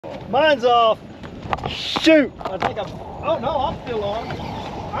Mine's off. Shoot. I think I'm, oh no, I'm still on.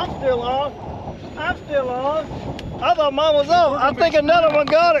 I'm still on. I'm still on. I thought mine was off. I think another one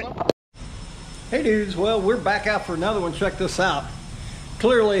got it. Hey dudes, well, we're back out for another one. Check this out.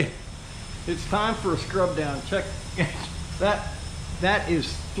 Clearly, it's time for a scrub down. Check that. That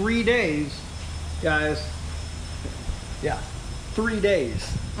is 3 days, guys. Yeah, 3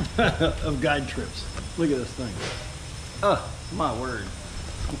 days of guide trips. Look at this thing. Oh, my word.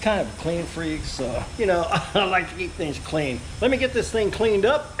 I'm kind of a clean freak, so, you know, I like to keep things clean. Let me get this thing cleaned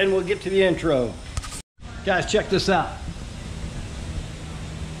up and we'll get to the intro. Guys, check this out.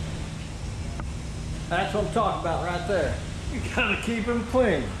 That's what I'm talking about right there. You gotta keep them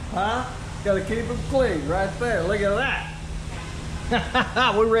clean, huh? Gotta keep them clean right there. Look at that.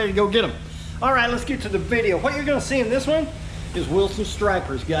 We're ready to go get them. All right, let's get to the video. What you're gonna see in this one is Wilson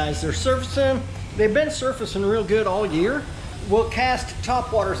stripers, guys. They're surfacing. They've been surfacing real good all year. We'll cast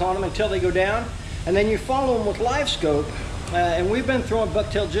top waters on them until they go down, and then you follow them with live scope. And we've been throwing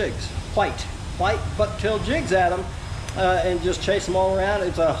bucktail jigs, white bucktail jigs at them, and just chase them all around.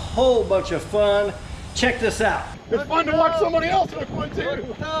 It's a whole bunch of fun. Check this out. It's fun to watch somebody else hook one too.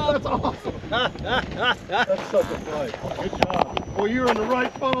 That's awesome. That's such a play. Good job. Well, you're in the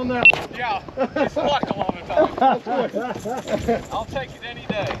right spot on that one. Yeah, it's luck a lot of times. I'll take it any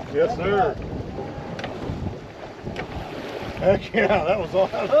day. Yes, sir. Heck yeah, that was fun.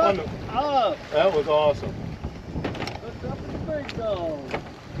 That was awesome. Look up the big dog.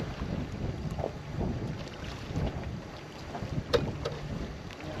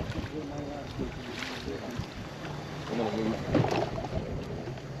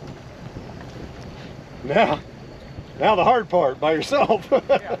 Now the hard part, by yourself.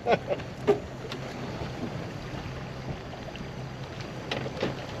 Yeah.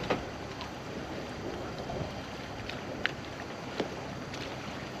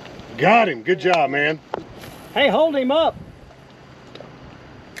 Got him. Good job, man. Hey, hold him up.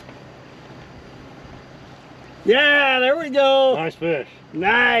 Yeah, there we go. Nice fish.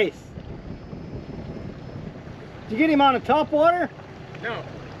 Nice. Did you get him on a top water? No,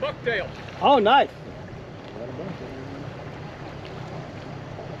 bucktail. Oh, nice.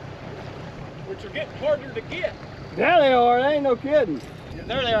 Which are getting harder to get. There they are. They ain't no kidding. Yeah,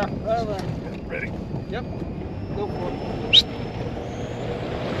 there they are. Right over there. Ready? Yep. Go for it.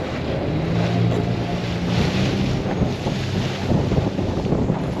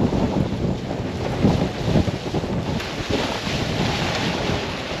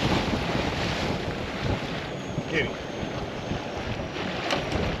 Get him.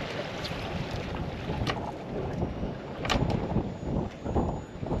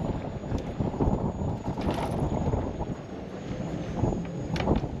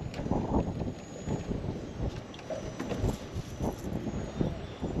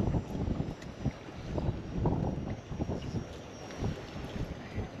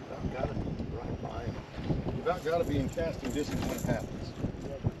 Got to be in casting distance when it happens.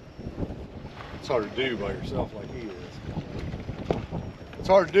 It's hard to do by yourself like he is. It's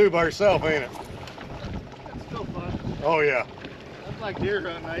hard to do by yourself, ain't it? It's still fun. Oh yeah. That's like deer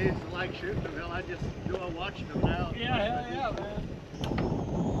hunting. I used to like shooting them. Hell, I just enjoy watching them now. Yeah, hell yeah, man.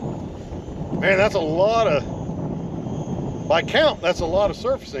 Man, that's a lot of, by count, that's a lot of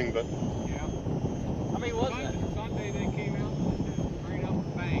surfacing, but. Yeah. How many was that? Sunday they came out and just straight up the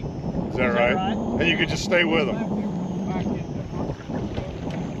bank. Is that right? And you could just stay with them. Back into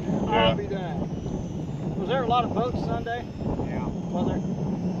I'll be damned. Was there a lot of boats Sunday? yeah. Was there?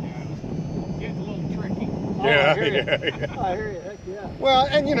 Yeah, it was getting a little tricky. Oh, Yeah, I hear you. yeah. I hear you. Heck yeah. Well,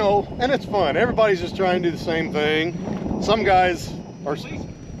 and you know, and it's fun. Everybody's just trying to do the same thing. Some guys are. At least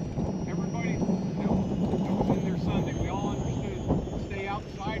everybody, you know, that was in there Sunday, we all understood stay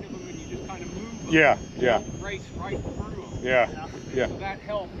outside of them and you just kind of move them. Yeah, You yeah, don't race right through them. yeah, yeah, So that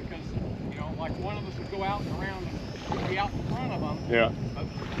helped because, you know, like one of us would go out and around and be out in front of them. yeah, But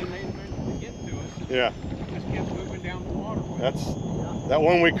then they eventually get to us. And yeah. just kept moving down the water. That's that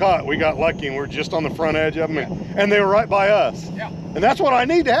one we caught. We got lucky and we're just on the front edge of them, and they were right by us. Yeah. And that's what I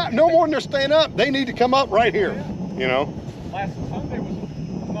need to have. No more than they're staying up. They need to come up right here. You know. Last Sunday was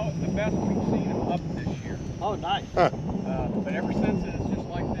the best we've seen them up this year. Oh, nice. Huh. But ever since then, it's just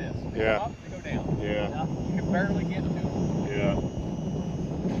like this. They Yeah. go up, they go down. Yeah. You can barely get to them. Yeah.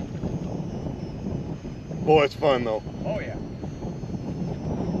 Boy, it's fun though. Oh, yeah.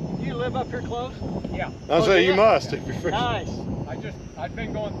 You live up here close? Yeah. I'll say you yeah. must if you're fishing. Nice. I've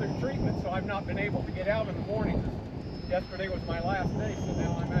been going through treatment, so I've not been able to get out in the morning. Yesterday was my last day, so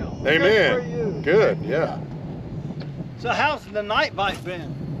now I'm out. Amen. Good for you. Good, yeah. So how's the night bite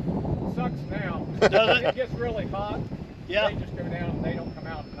been? Sucks now. Does it? It gets really hot. Yeah. They just go down and they don't come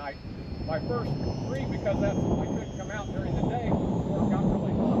out at night. My first 3, because I couldn't come out during the day before it got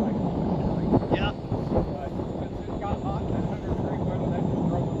really hot. I called it. Yeah. But since it got hot in that 100-degree weather, that just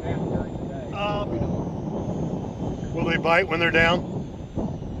drove them down during the day. Will they bite when they're down?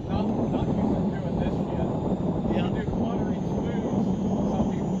 Not used to doing this yet. Yeah. You do the watering smooths, some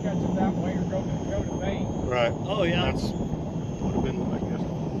people catch it that way or go to bait. Right. Oh yeah. That's would have been, I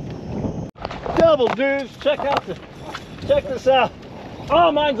guess. Double, dudes. Check this out.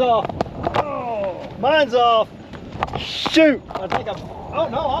 Oh, mine's off. Oh, mine's off. Shoot. I think oh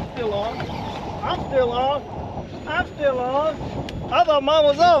no, I'm still on. I'm still on. I'm still on. I thought mine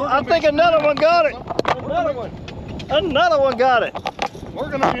was off. I think another one got it. Another one got it. We're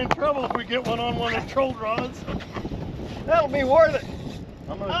gonna be in trouble if we get one on one of the troll rods. That'll be worth it.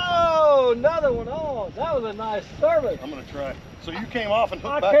 I'm gonna Oh, another one. Oh, that was a nice service. I'm gonna try. So you came off and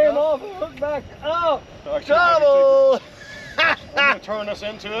hooked I back came up? off and hooked back up. So I should Trouble. I'm gonna turn us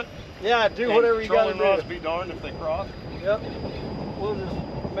into it. Yeah, do whatever you gotta Trolling rods do. be darned if they cross. Yep. We'll just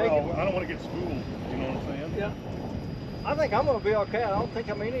make it. I don't want to get spooled. You know what I'm saying? Yeah. I think I'm gonna be okay. I don't think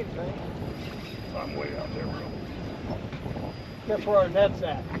I mean anything. I'm way out there, bro. That's where our net's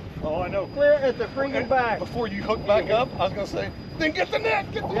at. Oh, I know. Clear at the freaking back. Before you hook back up, I was gonna say, then get the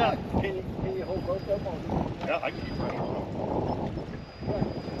net. Get the Yeah. net. Can you hold both of them? Yeah, I can keep running.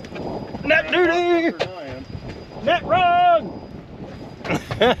 Net duty. I am. Net run.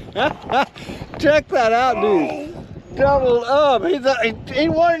 Check that out, dude. Doubled up. He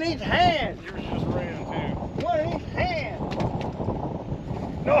won in each hand. Yours just ran too. One in each hand.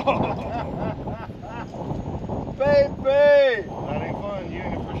 No. Baby. That ain't fun. You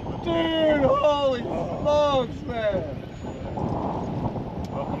ain't a fisherman. Dude, holy smokes, man.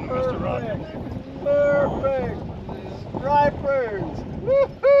 Welcome to Mr. Rock. Perfect. Stripers.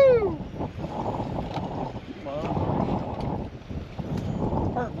 Woohoo. Come on.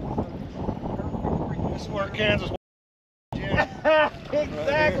 Perfect. This is where Kansas. Yeah.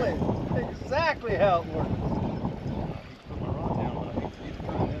 Exactly. Exactly how it works. Put my rod down, but I hate for you to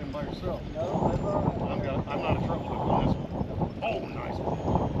try and hit him by yourself. No, that's all right. I'm not a troublemaker on this one. Oh, nice one.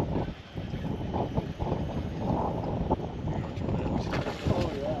 Oh,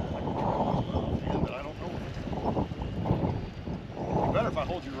 yeah. I can try this one, but I don't know. It'd be better if I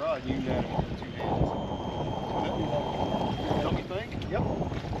hold your rod and you nab it with 2 hands. Don't you think? Yep.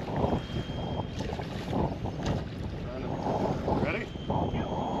 Ready?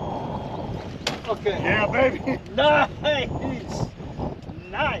 Okay. Yeah, baby. Nice.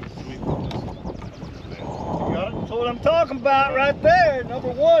 Nice. Let me put this. You got it? That's what I'm talking about right there. Number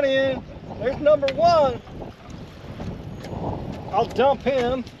 1 in. There's number 1. I'll dump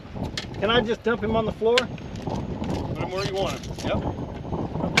him. Can I just dump him on the floor? Put him where you want him. Yep.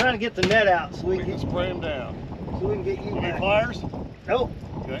 I'm trying to get the net out so we We can can spray him down. get you You need back. pliers? Nope,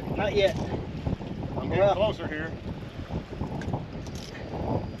 Okay. not yet. I'm getting Well. closer here.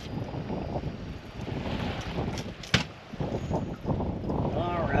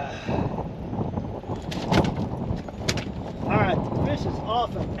 All right, the fish is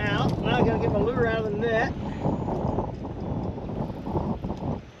off and out. Now I gotta get my lure out of the net.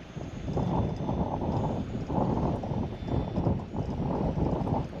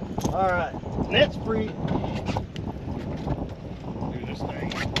 All right, net's free. Dude, this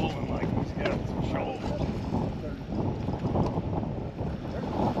thing is pulling like he's got some shoulders.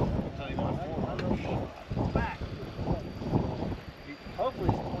 I'll tell you what, Back. Hopefully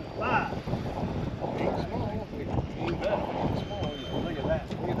it's 25. he ain't small. He ain't bad. He ain't small. Look at that.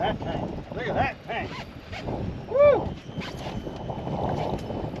 Look at that tank. Look at that tank. Woo!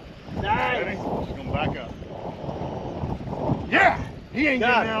 Ready? Nice. Just gonna back up. Yeah! He ain't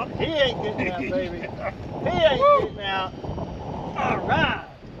Got getting out. it. He ain't getting out, baby. He ain't getting out. All right.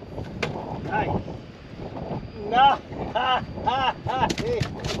 Nice. Nice.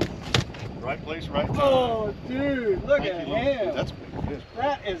 Right place, right time. Oh, dude, look at Thank you, Luke. him. That's a big fish.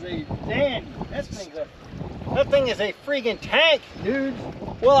 That is a dandy. That thing is a freaking tank, dude.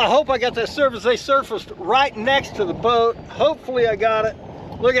 Well, I hope I got that surface. They surfaced right next to the boat. Hopefully I got it.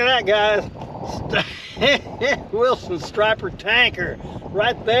 Look at that, guys. Wilson striper tanker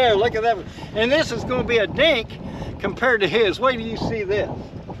right there. Look at that. And this is going to be a dink compared to his. Wait till you see this.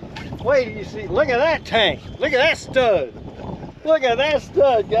 Wait till you see. Look at that tank. Look at that stud. Look at that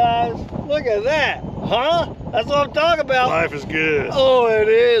stud, guys. Look at that. Huh? That's what I'm talking about. Life is good. Oh, it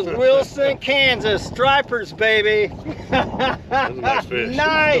is. Wilson, Kansas. Stripers, baby. That's a nice fish.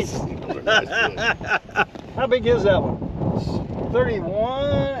 Nice. Those are nice fish. How big is that one? 31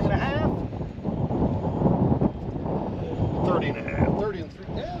 and a half? 30 and a half. 30 and 3.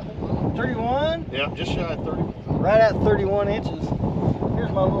 Yeah. 31? Yeah, just shy of 30. right at 31 inches.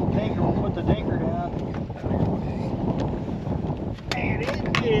 Here's my little dinker. We'll put the dinker down. And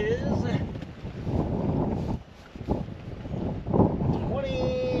it is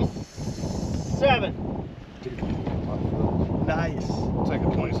 27. Nice. Take a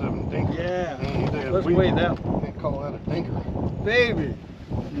 27 dinker. Yeah. Man, Let's weigh that. Can't call that a dinker. Baby.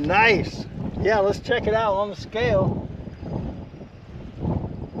 Nice. Yeah, let's check it out on the scale.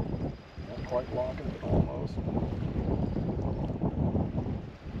 Not quite locking, but almost.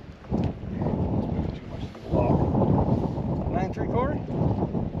 It's too much to lock. 9 3/4?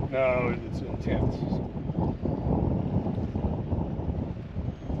 No, it's intense.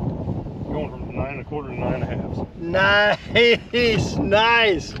 Going from 9 1/4 to 9 1/2. Nice,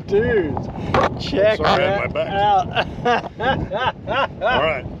 nice, dudes. Check Sorry, I had that my back. out. All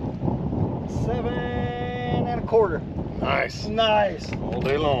right. 7 1/4. Nice. Nice. All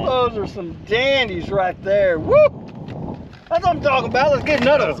day long. Those are some dandies right there. Woo! That's what I'm talking about. Let's get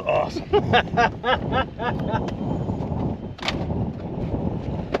another. That's awesome.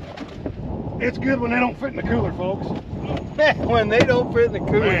 It's good when they don't fit in the cooler, folks. When they don't fit in the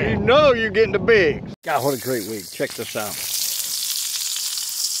cooler, Man. you know you're getting the bigs. God, what a great week. Check this out.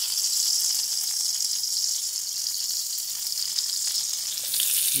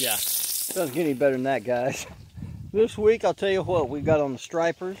 Yeah, doesn't get any better than that, guys. This week, I'll tell you what, we got on the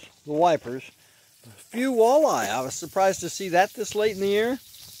stripers, the wipers, a few walleye. I was surprised to see that this late in the year,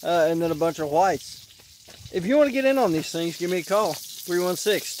 and then a bunch of whites. If you want to get in on these things, give me a call,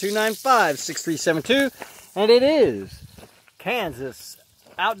 316-295-6372, and it is Kansas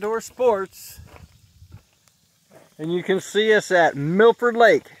Outdoor Sports, and you can see us at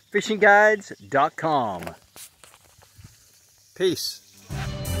MilfordLakeFishingGuides.com. Peace.